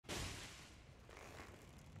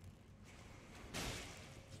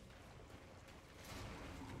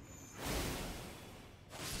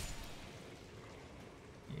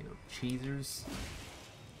cheesers.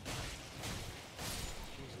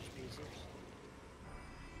 Jesus Peasers.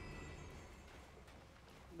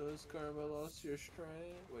 Notice Karma lost your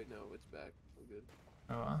strength. Wait, no, it's back. I'm good.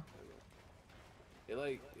 Oh, It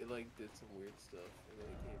like did some weird stuff and then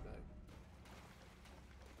it came back.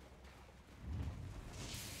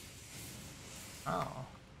 oh.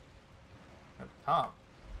 Up top.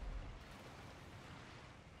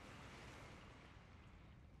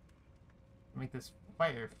 Make this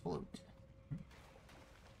fire float.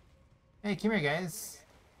 Hey, come here, guys.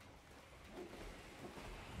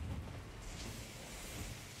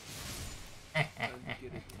 Time to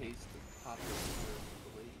get a taste of popular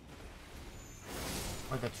blade.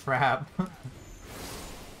 Or the trap. Oh,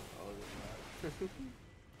 the trap.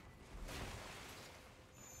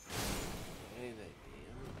 Hey, that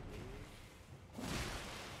damn.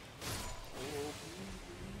 Oh,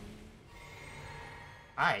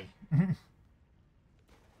 Hi.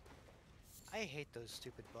 I hate those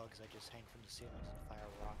stupid bugs that just hang from the ceilings and fire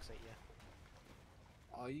rocks at you.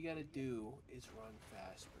 all you gotta do is run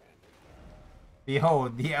fast, Brandon.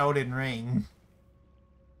 Behold, the Elden Ring.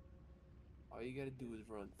 All you gotta do is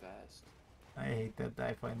run fast. I hate that.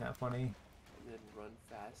 I find that funny. And then run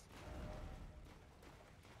fast.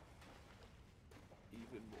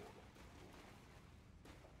 Even more.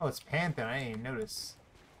 Oh, it's Panther. I didn't even notice.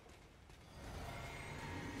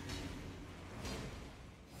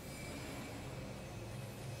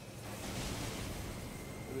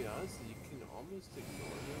 I mean, honestly, you can almost ignore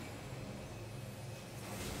them.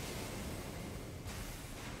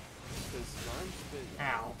 Because Slime spent a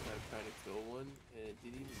long time trying to kill one, and it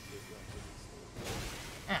didn't even get weapons.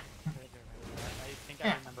 So. I think I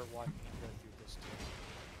remember watching him go through this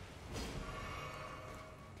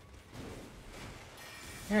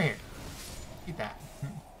too. Here. Eat that.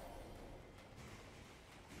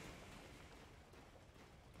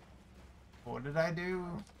 What did I do?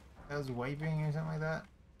 I was wiping or something like that?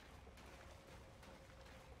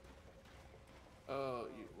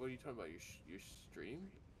 What are you talking about? Your stream?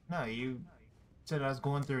 No, you said I was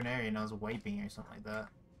going through an area and I was wiping or something like that.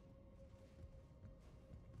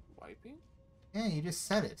 Wiping? Yeah, you just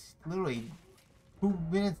said it. Literally 2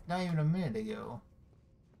 minutes, not even a minute ago.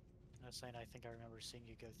 I was saying I think I remember seeing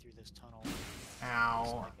you go through this tunnel. Ow.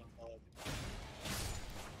 Sniping bug.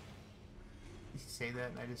 You say that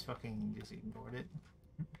and I just fucking just ignored it.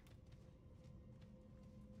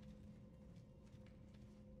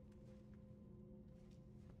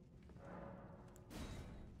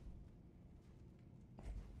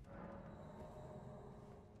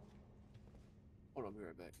 Hold on, I'll be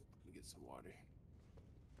right back. Let me get some water.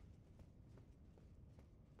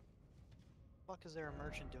 What the fuck is there a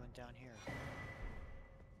merchant doing down here?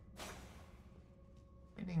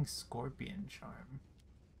 Hitting Scorpion Charm.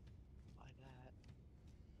 Buy that.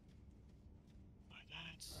 Buy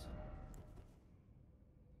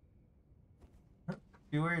that.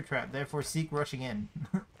 Beware your trap, therefore seek rushing in.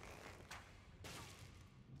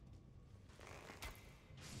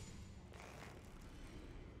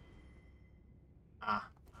 Ah.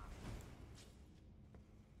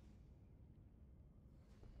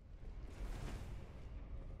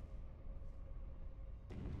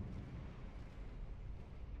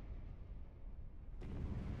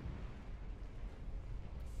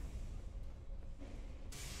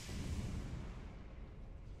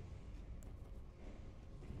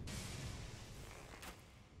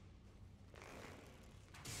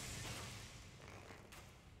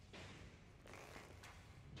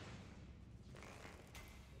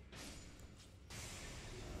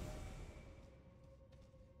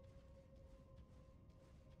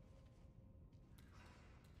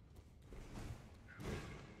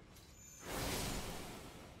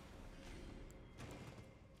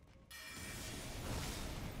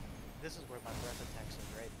 This is where my breath attacks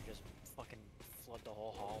are great. You just fucking flood the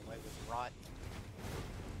whole hallway with rot.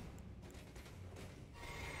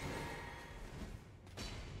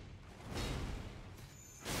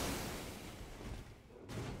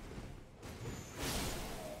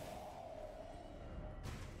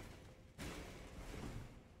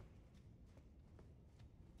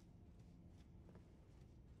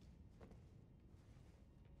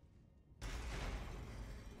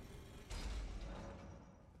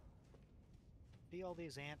 See all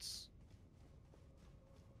these ants?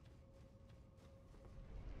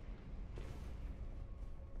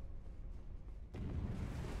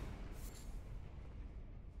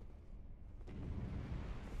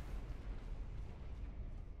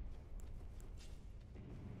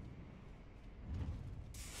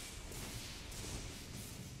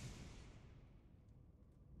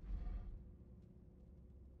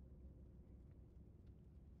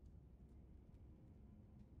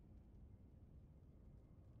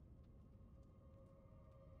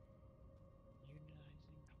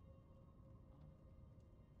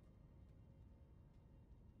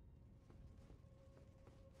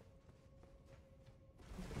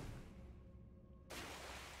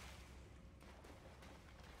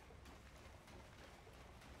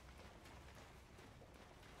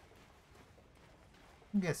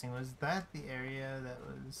 I'm guessing, was that the area that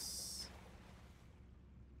was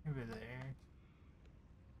over there?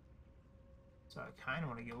 So I kind of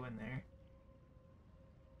want to go in there.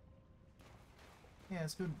 Yeah,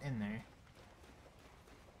 let's go in there.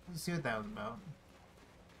 Let's see what that was about.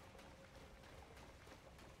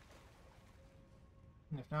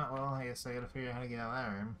 And if not, well, I guess I gotta figure out how to get out of that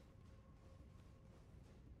room.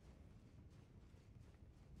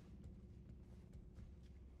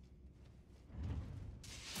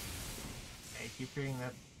 I keep figuring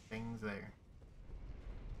that thing's there.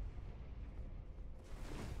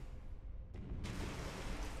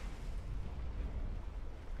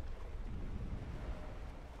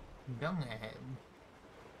 Dung ahead.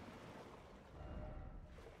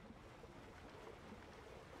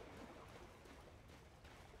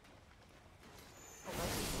 Oh,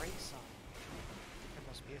 that's a great sign. There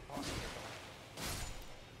must be a boss nearby.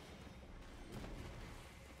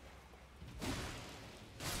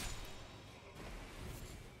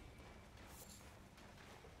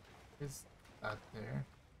 Is that there?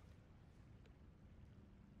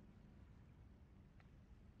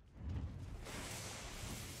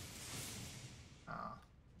 Oh.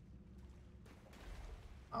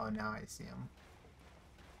 Oh, now I see him.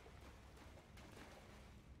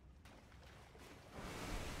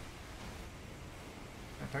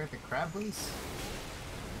 Can I target the crab, please?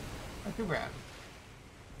 I can grab.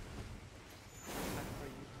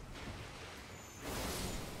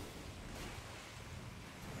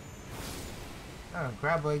 Oh,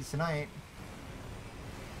 crab legs tonight.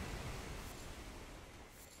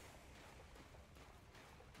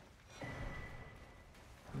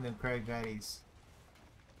 And then crab patties.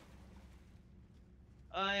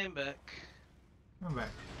 I'm back. I'm back.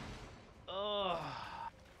 Oh.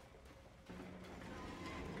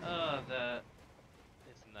 Oh, that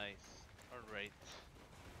is nice. Alright.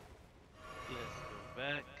 Let's go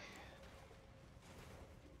back.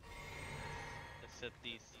 Let's set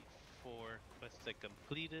these 4 quests I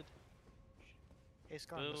completed. Hey,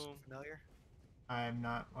 Scott, this Boom. familiar? I'm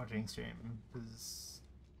not watching stream because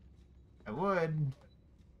I would,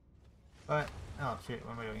 but oh shit,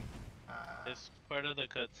 what am I doing? It's part of the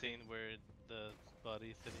cutscene where the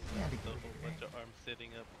body's sitting Yeah, up, I the whole think bunch of arms sitting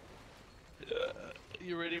up.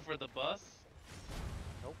 You ready for the boss?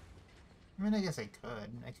 Nope. I mean, I guess I could.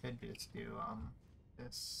 I could just do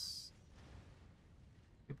this.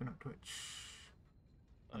 Open up Twitch.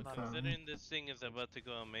 Well, On phone. considering this thing is about to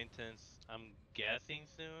go on maintenance, I'm guessing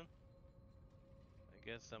soon. I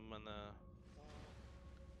guess I'm gonna.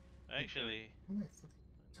 Actually, must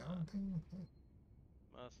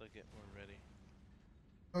I get more ready?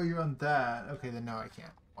 Oh, you're on that. Okay, then no, I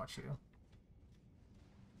can't watch you.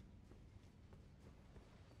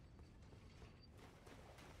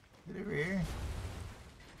 Get over here.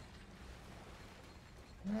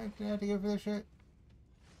 Do I have to go for this shit?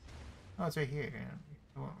 Oh, it's right here.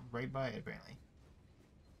 I went right by it, apparently.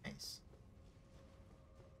 Nice.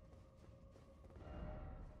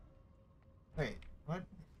 Wait, what?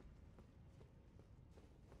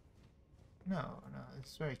 No,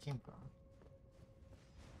 this is where I came from.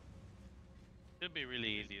 Should be really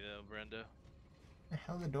easy though, Brenda. The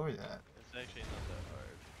hell the door is that? It's actually not that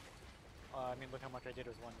hard. I mean, look how much I did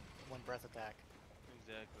with one breath attack.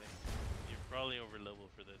 Exactly. You're probably over level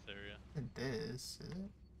for this area. It is it?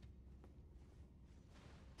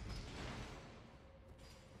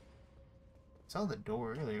 I saw the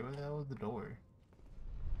door earlier. What the hell was the door?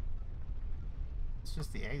 It's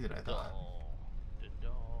just the exit, I thought. The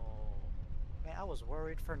door. Man, I was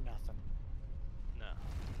worried for nothing. No.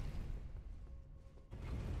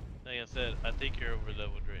 Like I said, I think you're over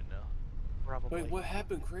leveled right now. Probably. Wait, what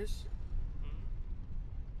happened, Chris?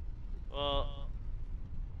 Well,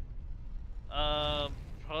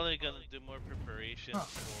 probably gonna do more preparations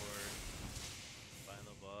for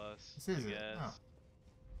final boss. This is I it. guess. Oh.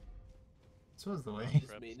 This was the way. Is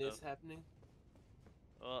Prep maintenance stuff. happening?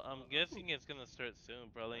 Well, I'm guessing it's gonna start soon,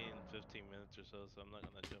 probably in 15 minutes or so. So I'm not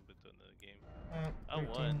gonna jump into another game. I 13.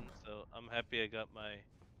 won, so I'm happy I got my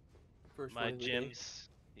First my one of the day. gems.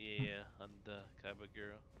 Yeah, on the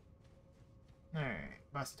Kabaguro. Alright,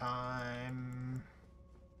 boss time.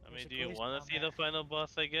 I mean, There's a do you glazed want one to see there. the final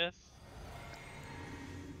boss? I guess.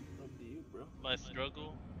 Up to you, bro. My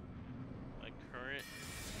struggle, my current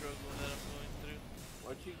struggle that I'm going through.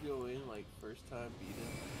 Why'd you go in like first time beat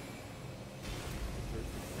him?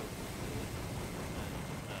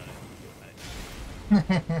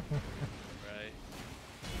 Right.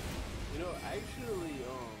 You know, actually,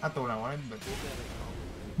 Not the one I wanted, but did that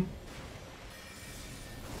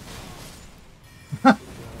the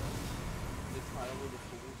trial of the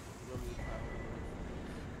fools. You know the trial of the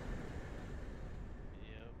fools?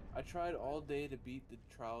 I tried all day to beat the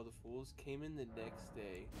Trial of the Fools. Came in the next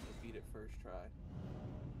day and beat it first try.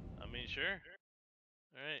 I mean, sure.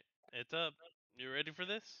 All right, it's up. You ready for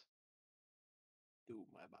this? Dude,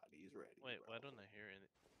 my body is ready, Wait, bro. why don't I hear it?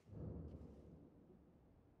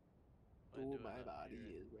 Why do Dude, I my not body hear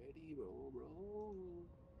it? is ready, bro.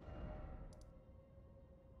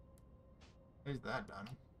 Where's that done?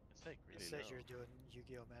 It's like It really says low. you're doing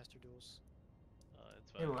Yu-Gi-Oh! Master Duels.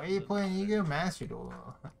 It's Hey, fine. why are It you doesn't playing matter. Yu-Gi-Oh! Master Duel?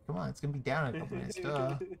 Come on, it's gonna be down in a couple minutes,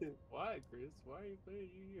 duh. Why, Chris? Why are you playing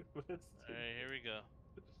Yu-Gi-Oh! Master All right, here we go.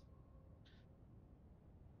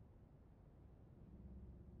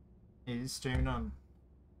 Are you streaming on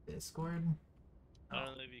Discord? I Oh,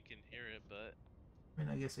 don't know if you can hear it, but I mean,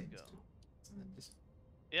 I guess I here can we go. just do it. And then just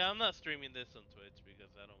Yeah, I'm not streaming this on Twitch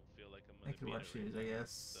because I don't feel like I'm I gonna could beat watch it right yours, I now. So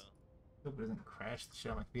guess. Hope it doesn't crash the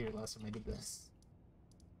shit on my computer last time I did this.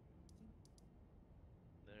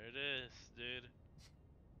 there it is, dude.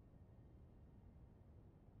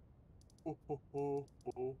 Oh, oh, oh,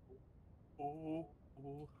 oh, oh,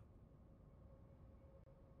 oh.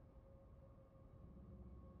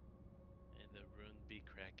 And the rune be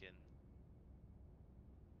cracking.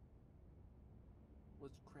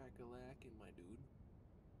 What's crack-a-lackin', my dude?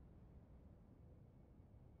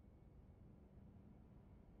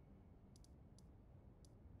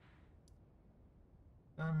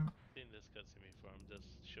 Seen this cutscene before. I'm just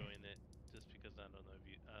showing it just because I don't know if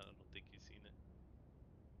you. I don't think you've seen it.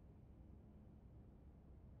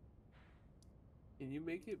 Can you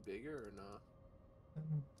make it bigger or not?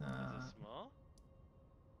 Is it small?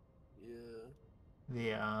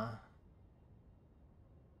 Yeah.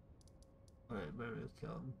 Whatever it's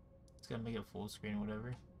called. It's gonna make it full screen or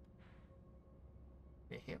whatever.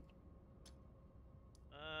 The hip.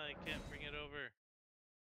 I can't bring it over.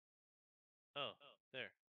 Oh,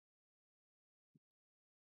 there.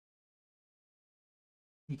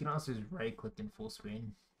 You can also just right click in full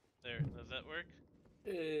screen. There. Does that work?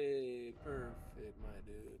 Hey, perfect, my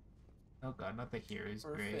dude. Oh god, not the heroes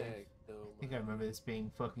grave. Perfect, I though, think my I remember dude. this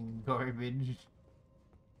being fucking garbage.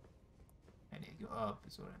 I need to go up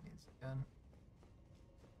is what I need to see done.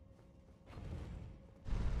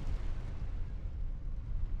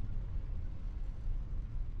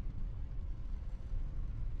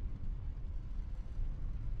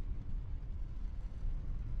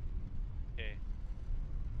 Okay.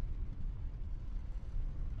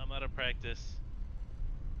 I'm out of practice.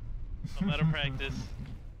 I'm out of practice.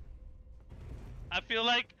 I feel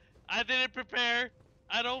like I didn't prepare.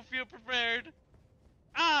 I don't feel prepared.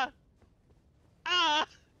 Ah! Ah!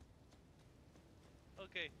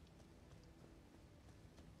 Okay.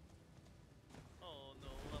 Oh no,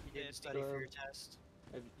 I'm You dead. didn't study for your test.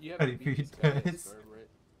 You How do haven't you beat this beat guy at this? Storm, right?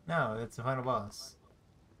 No, that's the final boss.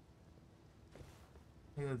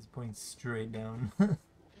 Look at this pointing straight down. I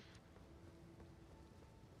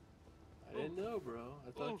didn't know, bro.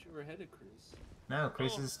 I thought you were ahead of Chris. No,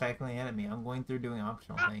 Chris Oh. is tackling at me. I'm going through doing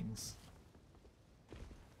optional things.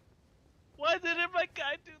 Why didn't my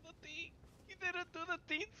guy do the thing? He didn't do the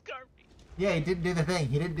thing, Scarpy. Yeah, he didn't do the thing.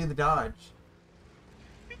 He didn't do the dodge.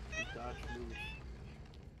 The dodge move.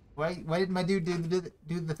 Why didn't my dude do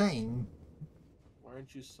the thing? Why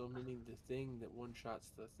aren't you summoning the thing that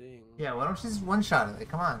one-shots the thing? Yeah, why don't you just one-shot it?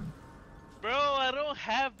 Come on. Bro, I don't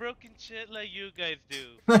have broken shit like you guys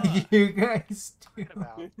do. Like you guys do.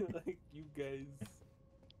 About. Like you guys.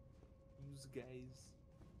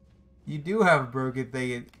 You do have a broken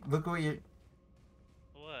thing. Look what you're...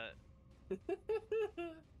 What?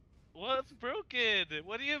 What's broken?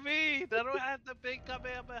 What do you mean? I don't have the big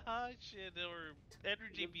Kamehameha shit or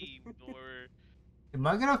energy beam or Am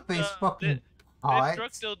I gonna face fucking the pots?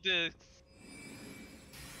 destructo discs.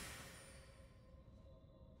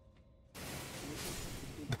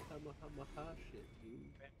 Kamehameha shit, dude.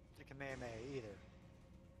 The Kamehameha either.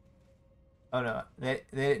 Oh no, they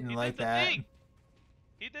didn't He like did the that. thing.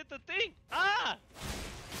 He did the thing. Ah!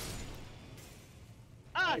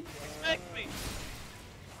 Ah! He smacked me.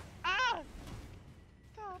 Ah!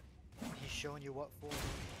 Stop. He's showing you what for.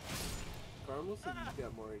 Carmel said you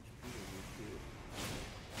got more HP than you too.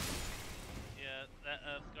 Yeah,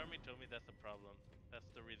 Scarmy told me that's the problem. That's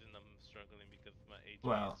the reason I'm struggling because my HP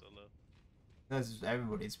Well, is so low. that's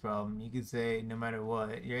everybody's problem. You could say no matter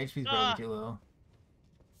what, your HP's Ah! probably too low.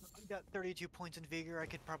 I got 32 points in vigor. I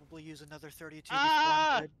could probably use another 32 before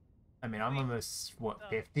Ah! I'm good. I mean, I'm almost, what, No.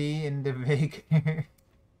 50 into vigor?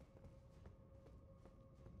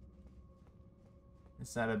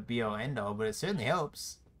 It's not a be-all end-all, but it certainly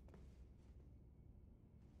helps.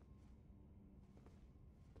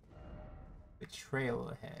 Betrayal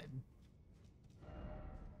ahead.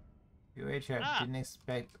 UHF Ah! didn't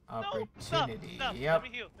expect No! Stop! opportunity. Stop! Yep.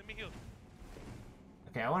 Let me heal. Let me heal.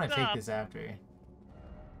 Okay, I want to take Stop. this after.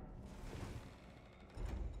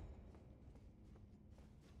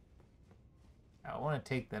 I want to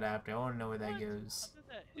take that after. I want to know where that What? goes. How did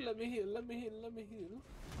that hit Let me me? heal, let me heal, let me heal.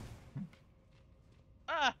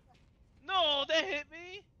 Ah! No, that hit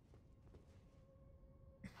me!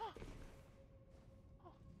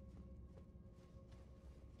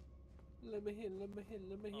 Let me heal, let me heal,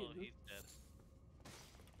 let me heal. Oh, he's dead.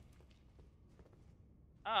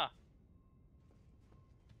 Ah!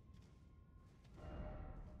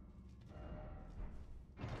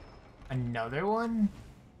 Another one?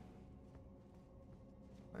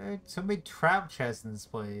 What? So many trap chests in this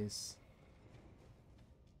place.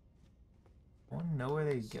 I want to know where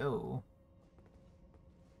they go.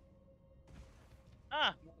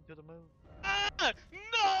 Ah! To the moon. Ah!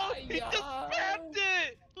 No! He just Hi-ya! spammed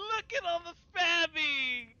it! Look at all the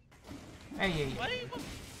spamming! Hey, yeah, Why yeah. you...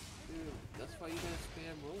 Dude, that's why you gotta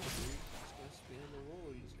spam rolls, dude. You just gotta spam the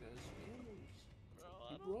roll, you just gotta spam those. Bro, I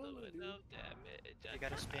Keep don't rolling, do dude. enough damage. You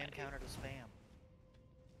got a spam counter to spam.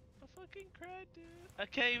 I fucking cried, dude. I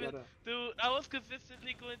can't even... Gotta- Dude, I was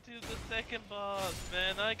consistently going to the second boss,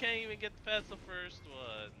 man. I can't even get past the first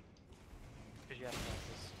one. Because you have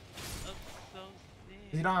practice. I'm so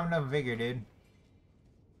You sick. don't have enough vigor, dude.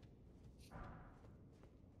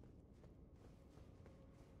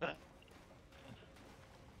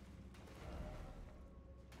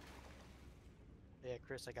 Yeah,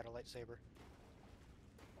 Chris, I got a lightsaber.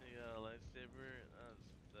 You got a lightsaber?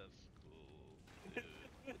 That's cool, dude.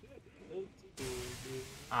 That's cool, dude.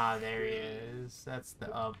 Ah, there he is. That's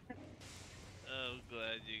the up. I'm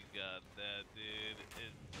glad you got that, dude.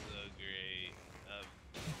 It's so great. I'm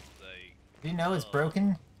like, Do you know it's oh,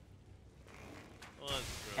 broken? what's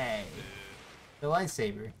broken, Hey. dude? The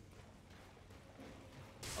lightsaber.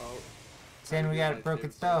 Oh, Saying we get a got broken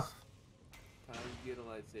lightsaber, stuff. Chris. Time to get a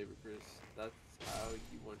lightsaber, Chris. That's how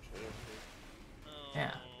you one-shot everything. Oh,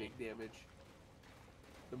 Yeah. Big damage.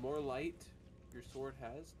 The more light your sword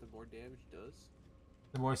has, the more damage it does.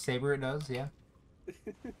 The more saber it does, yeah. The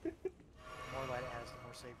more light it has, the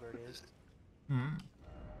more saber it is. Hmm.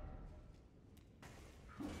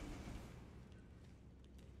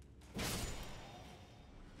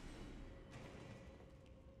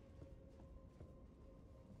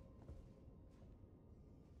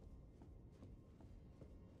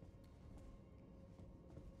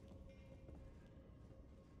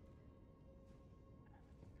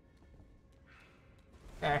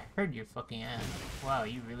 I heard your fucking ass. Wow,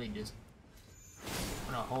 you really just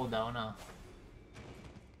wanna hold that one up.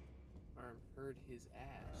 Arm heard his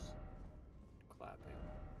ass clapping.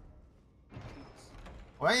 Cheeks.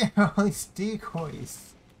 Why are all these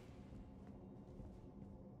decoys?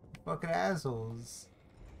 Fucking assholes.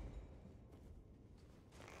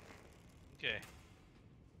 okay.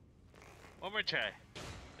 One more try,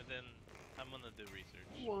 and then I'm gonna do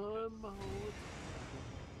research. One more.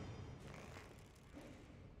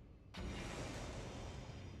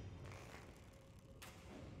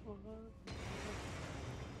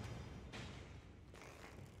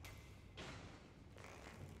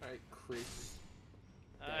 Alright, Chris.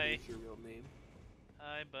 That Hi. is your real name.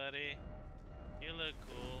 Hi, buddy. You look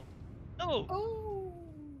cool. Oh! Oh!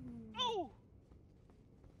 Oh!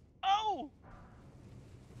 Oh!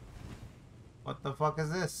 What the fuck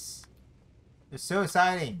is this? They're so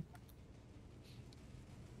exciting.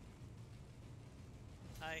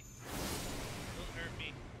 Hi. Don't hurt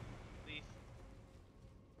me. Please.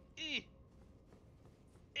 E!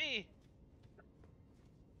 E!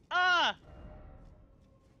 Ah!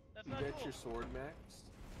 That's You not got cool. your sword maxed?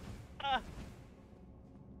 Ah!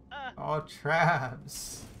 Ah! All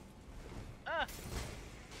traps. Ah!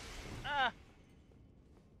 Ah!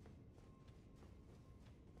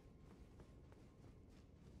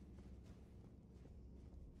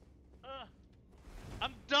 Ah!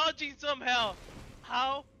 I'm dodging somehow!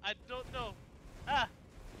 How? I don't know. Ah!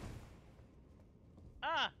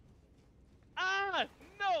 Ah! Ah!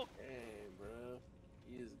 No! Hey, bro.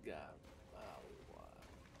 You just got mollywopped.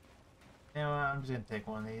 You know what? I'm just gonna take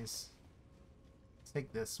one of these. Let's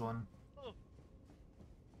take this one. Oh.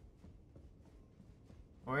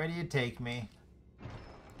 Where do you take me?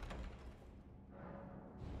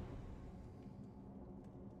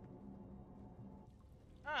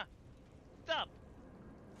 Ah! Stop!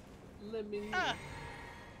 Let me. Ah!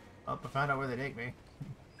 Oh, I found out where they take me.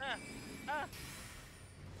 Ah! Ah!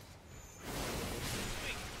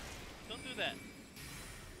 Wait! Don't do that!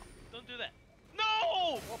 Don't do that!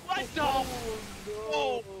 No! I dodged!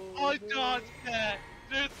 Oh! I dodged that!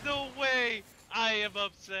 There's no way! I am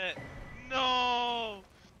upset! No!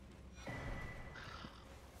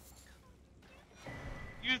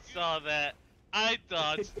 You saw that. I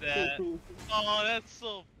dodged that. Oh, that's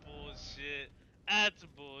so bullshit. That's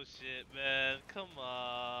bullshit, man. Come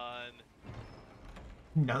on.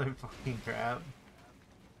 Another fucking trap.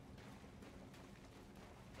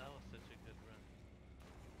 That was such a good run.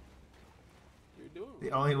 You're doing The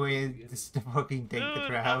really only good way at is the beginning. just to fucking take the Dude,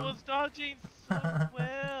 trap. I was dodging so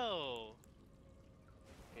well.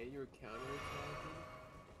 And you're counterattacking.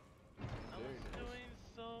 I Very was nice. doing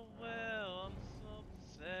so well. I'm so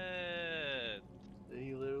upset. Then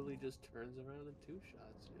he literally just turns around and two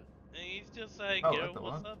shots you. And he's just like, Oh, yo, what the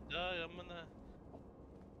what's fuck? up, dog? I'm gonna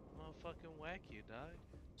fucking whack you, dog.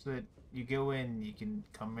 So that you go in, you can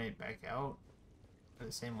come right back out for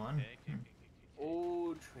the same one. Okay.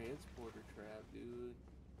 Oh, transporter trap, dude.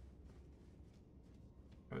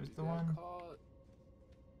 What was You the got one? caught.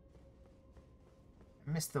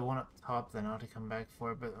 I missed the one up top that I ought to come back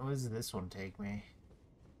for, but what does this one take me?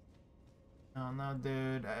 Oh no,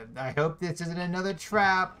 dude. I hope this isn't another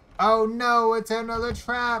trap. Oh no, it's another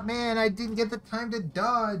trap. Man, I didn't get the time to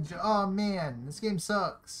dodge. Oh man, this game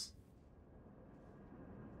sucks.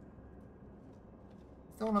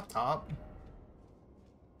 It's the one up top.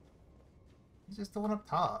 It's just the one up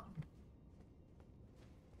top.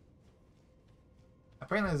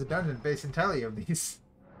 Apparently there's a dungeon based entirely of these.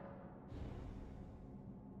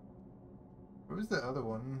 Where was the other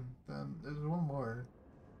one? There's one more.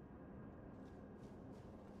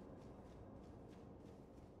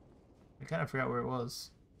 I kind of forgot where it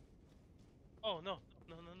was. Oh, no.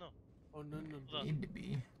 Oh, no. Look. Need to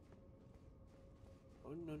be. Oh,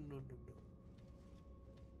 no.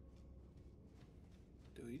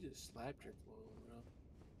 Dude, you just slapped your clone,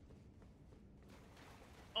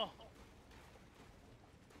 bro. Oh.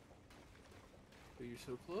 But you're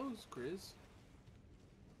so close, Chris.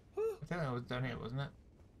 I think it was down here, wasn't it?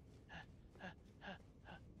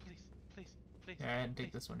 Please. Yeah, I didn't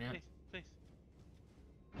take this one yet. Please.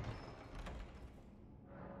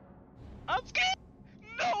 I'm scared!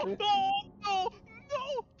 No! Please!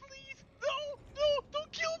 No!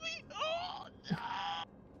 Don't kill me! Oh, no!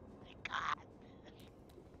 My God.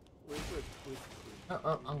 Where's the Twitch?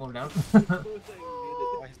 Oh, I'm going down.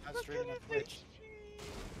 Why he's not Look streaming at on his Twitch? HP!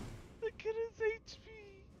 Look at his HP!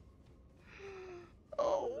 That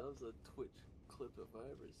Oh! was a Twitch clip if I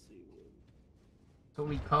ever seen one. That's what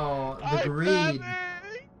we call the I greed.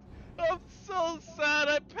 panicked! I'm so sad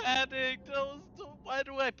I panicked! Why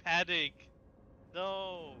do I panic?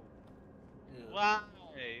 No! Yeah. Why?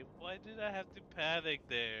 Why did I have to panic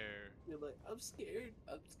there? You're like, I'm scared,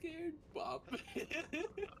 Bob.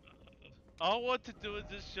 All I want to do is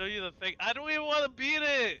just show you the thing. I don't even want to beat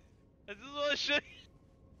it! I just want to show you.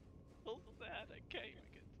 So sad, I can't even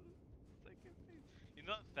get to the second phase. You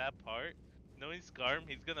know that part? Knowing Scarm,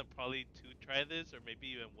 he's gonna probably try this, or maybe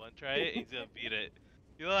even one try it, he's gonna beat it.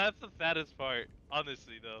 You know, that's the saddest part.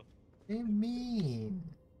 Honestly, though. What do you mean?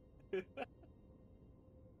 You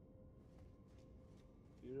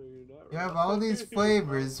know you're not You right. have all these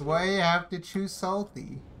flavors. Why you have to choose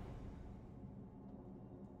salty?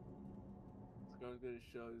 Scar's gonna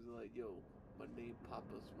show. He's like, yo, my name Papa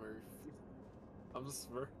Smurf. I'm a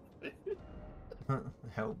Smurf.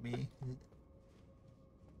 Help me.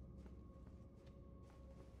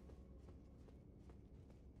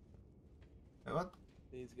 What?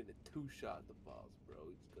 He's gonna two-shot the boss, bro.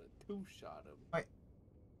 He's gonna two-shot him.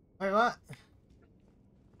 Wait, what?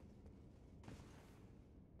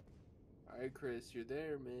 Alright, Chris, you're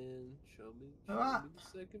there, man. Show me What? the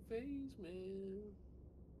second phase, man.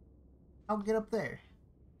 I'll get up there.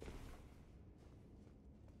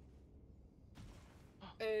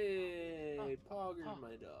 Hey, poggers, my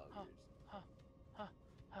doggers.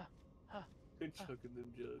 They're chucking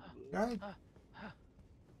them jugs, bro. Right?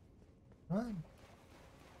 What?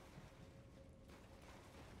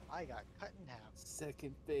 I got cut in half.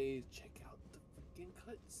 Second phase, check out the freaking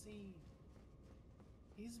cutscene.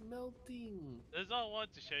 He's melting. That's all I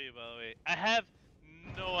wanted to show you, by the way. I have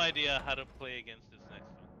no idea how to play against this next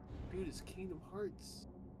one. Dude, it's Kingdom Hearts.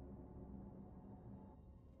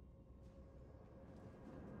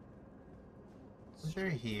 They're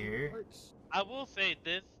here. Hearts. I will say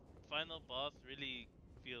this final boss really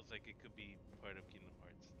feels like it could be part of Kingdom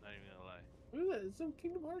Hearts. Not even gonna lie. Look at that, it's some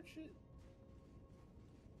Kingdom Hearts shit.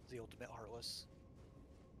 The ultimate heartless.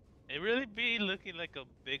 It really be looking like a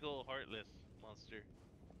big old heartless monster.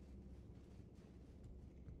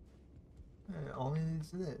 It only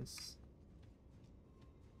needs this.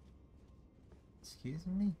 Excuse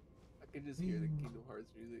me? I can just hear the Kingdom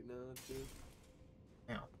Hearts music now, too.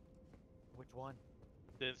 Now. Which one?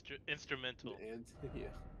 The instrumental. And, yeah.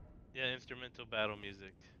 Yeah, instrumental battle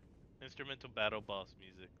music. Instrumental battle boss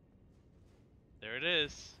music. There it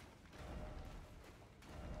is.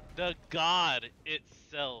 The god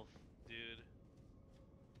itself, dude.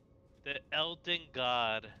 The Elden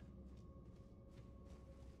God.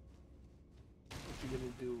 What you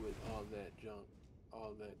gonna do with all that junk?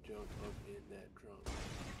 All that junk up in that trunk? Just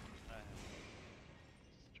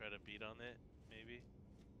try to beat on it, maybe.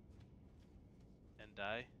 And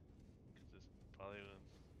die. Because it's probably what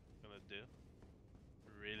it's gonna do.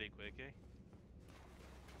 Really quick, eh?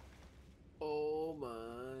 Oh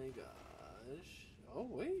my gosh. Oh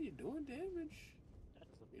wait, you're doing damage. That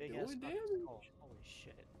is a You're big ass doing fucking damage. skull. Holy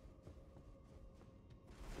shit.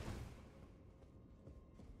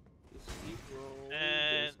 Just keep rolling.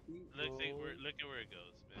 And Just keep look rolling. at where it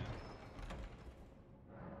goes, man.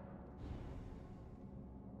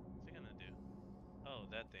 What's it gonna do? Oh,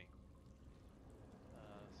 that thing.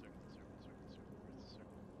 Circle, circle, circle, circle. Where's the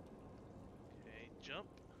circle? Okay, jump.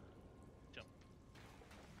 Jump.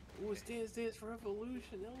 Ooh, it's Dance Dance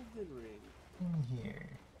Revolution, Elden Ring. In here.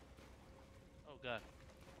 Oh god.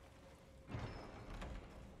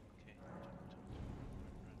 Okay, jump,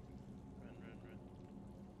 run, run, run, run.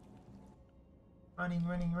 Running,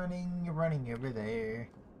 running, running. You're running over there.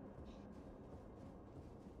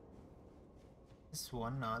 This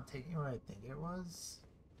one not taking where I think it was.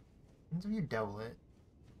 Depends if you double it.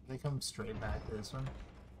 They come straight back to this one.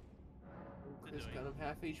 Chris got him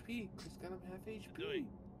half HP. Chris got him half HP. doing?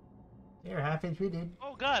 You're half HP, dude.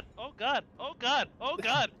 Oh god! Oh god! Oh god! Oh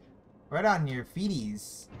god! Right on your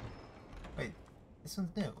feeties. Wait, this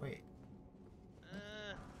one's new. Wait,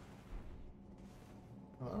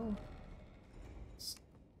 hello? It's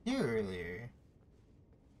new earlier.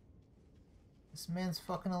 This man's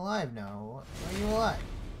fucking alive now. Why are you alive?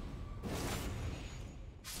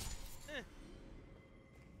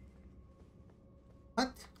 What?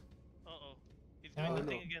 Uh-oh. He's doing Oh, the no.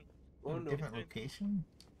 thing again. Oh no. Different location?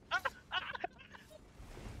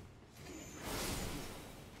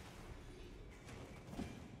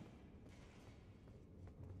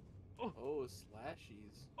 Oh,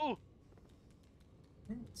 slashies. Oh!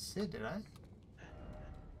 I didn't say, did I?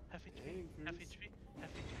 Half HP. Dang, Half Chris. HP. Half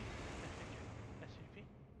HP. Half HP.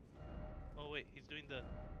 Oh wait, he's doing the...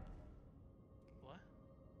 What?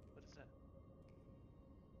 What is that?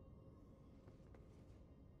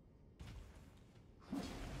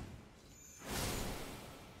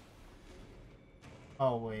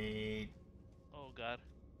 Oh, wait. Oh god.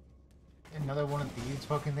 Another one of these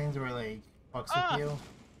fucking things where, like, fucks Ah! with you?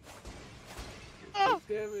 Oh!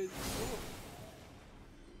 Damage. Oh.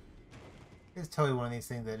 It's totally one of these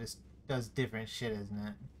things that just does different shit, isn't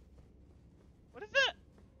it? What is that?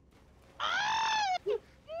 Ah! What am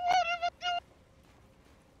I doing?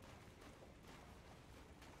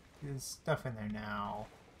 There's stuff in there now.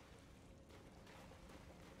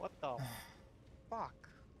 What the fuck?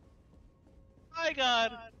 My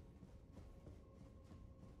god! Oh no.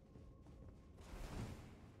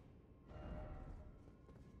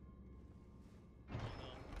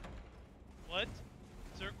 What?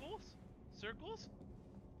 Circles? Circles?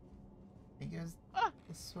 I think it was Ah!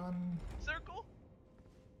 this one. Circle?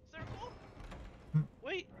 Circle? Hmm.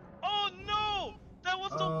 Wait. Oh no! That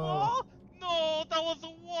was the Oh. wall? No, that was the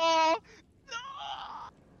wall! No!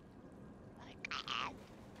 My god!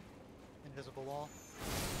 Invisible wall?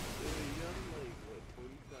 Yeah, you got him like, what,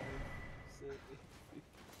 25%?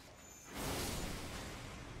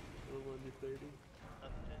 A little under 30?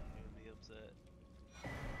 I'm genuinely upset.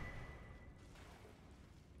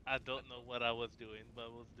 I don't know what I was doing, but I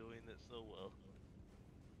was doing it so well.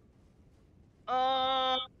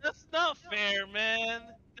 That's not fair, man.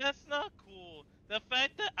 That's not cool. The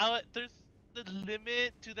fact that there's the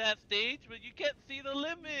limit to that stage, but you can't see the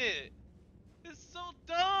limit. It's so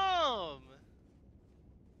dumb.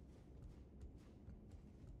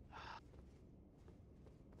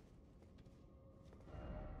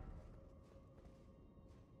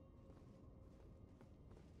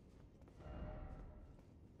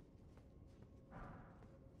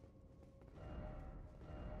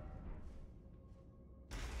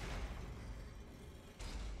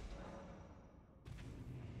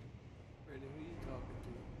 Brandon, who you talking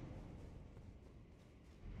to?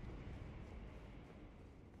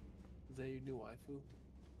 Is that your new waifu?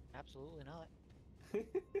 Absolutely not.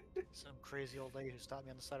 Some crazy old lady who stopped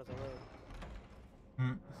me on the side of the road.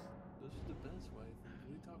 Hmm. Those are the best waifus. What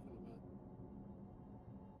are you talking about?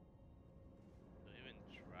 Don't even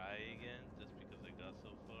try again just because I got so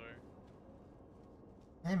far.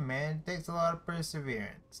 Hey man, it takes a lot of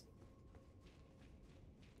perseverance.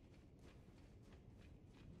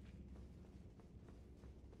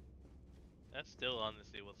 That's still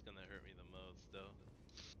honestly what's gonna hurt me the most, though.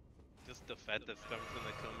 just the fact that Storm's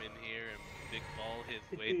gonna come in here and big ball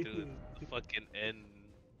his way through the fucking end in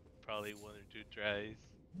probably 1 or 2 tries.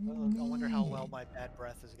 I wonder how well my bad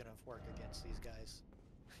breath is gonna work against these guys.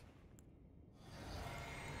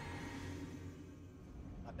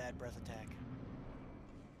 My bad breath attack.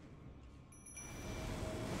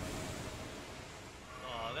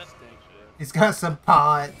 Oh, that's Stank bullshit. He's got some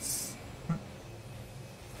pots. No,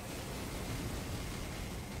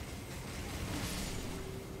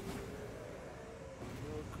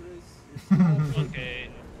 Chris. Okay,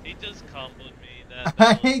 he just comboed me. I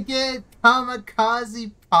That was get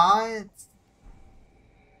kamikaze pots.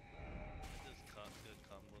 just good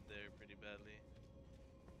combo there pretty badly.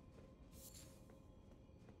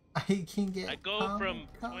 I can get. I go from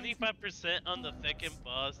kamikaze. 25% on the second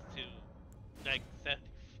boss to like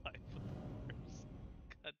 75 on the first.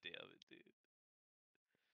 God damn it, dude.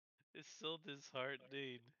 It's so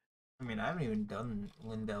disheartening. I mean, I haven't even done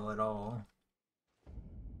Lindell at all.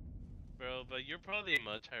 Bro, but you're probably a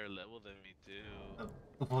much higher level than me too.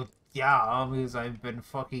 Well, yeah, because I've been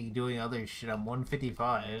fucking doing other shit. I'm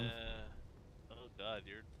 155. Yeah. Oh god,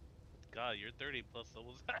 you're 30 plus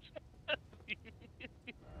levels.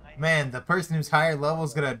 Man, the person who's higher level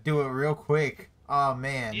is gonna do it real quick. Oh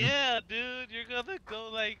man. Yeah, dude, you're gonna go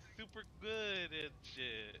like super good and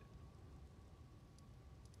shit.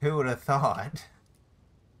 Who would have thought?